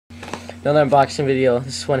Another unboxing video.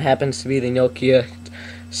 This one happens to be the Nokia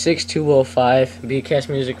 6205 Bcast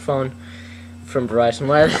music phone from Verizon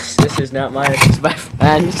Wireless. This is not mine, this is my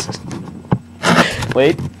friend's.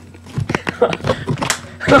 Wait.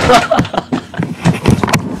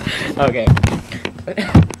 Okay. Okay.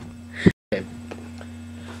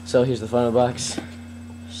 So here's the front of the box,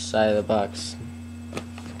 side of the box,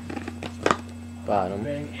 bottom,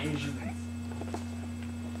 and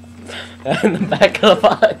the back of the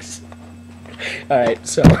box. Alright,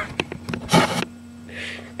 so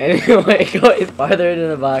anyway, going farther into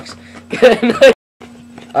the box.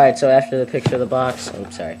 Alright, so after the picture of the box,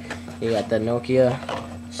 oops, sorry, you got the Nokia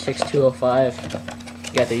 6205,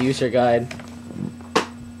 you got the user guide,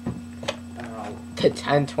 the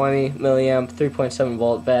 1020 milliamp 3.7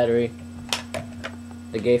 volt battery,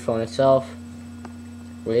 the gay phone itself.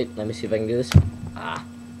 Wait, let me see if I can do this.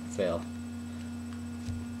 Fail.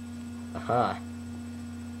 Aha.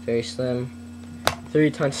 Very slim.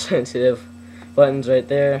 3 touch sensitive. Buttons right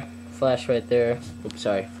there. Flash right there. Oops,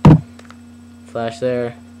 sorry. Flash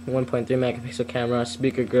there. 1.3 megapixel camera.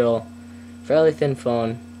 Speaker grill. Fairly thin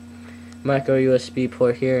phone. Micro USB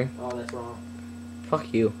port here. Oh, that's wrong.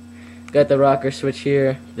 Fuck you. Got the rocker switch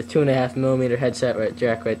here. The 2.5mm headset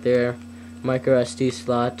jack right there. Micro SD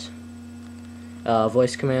slot.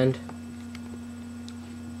 Voice command.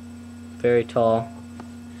 Very tall.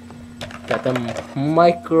 Got the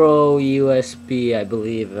micro USB, I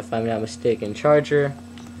believe, if I'm not mistaken, charger.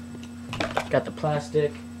 Got the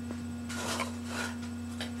plastic.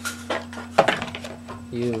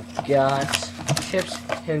 You've got tips,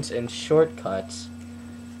 hints, and shortcuts.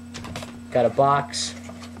 Got a box.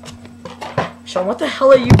 Sean, what the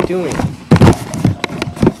hell are you doing?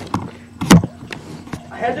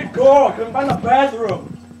 I had to go. I couldn't find the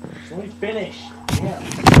bathroom. It's only finished. Yeah.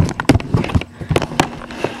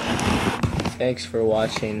 Thanks for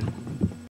watching.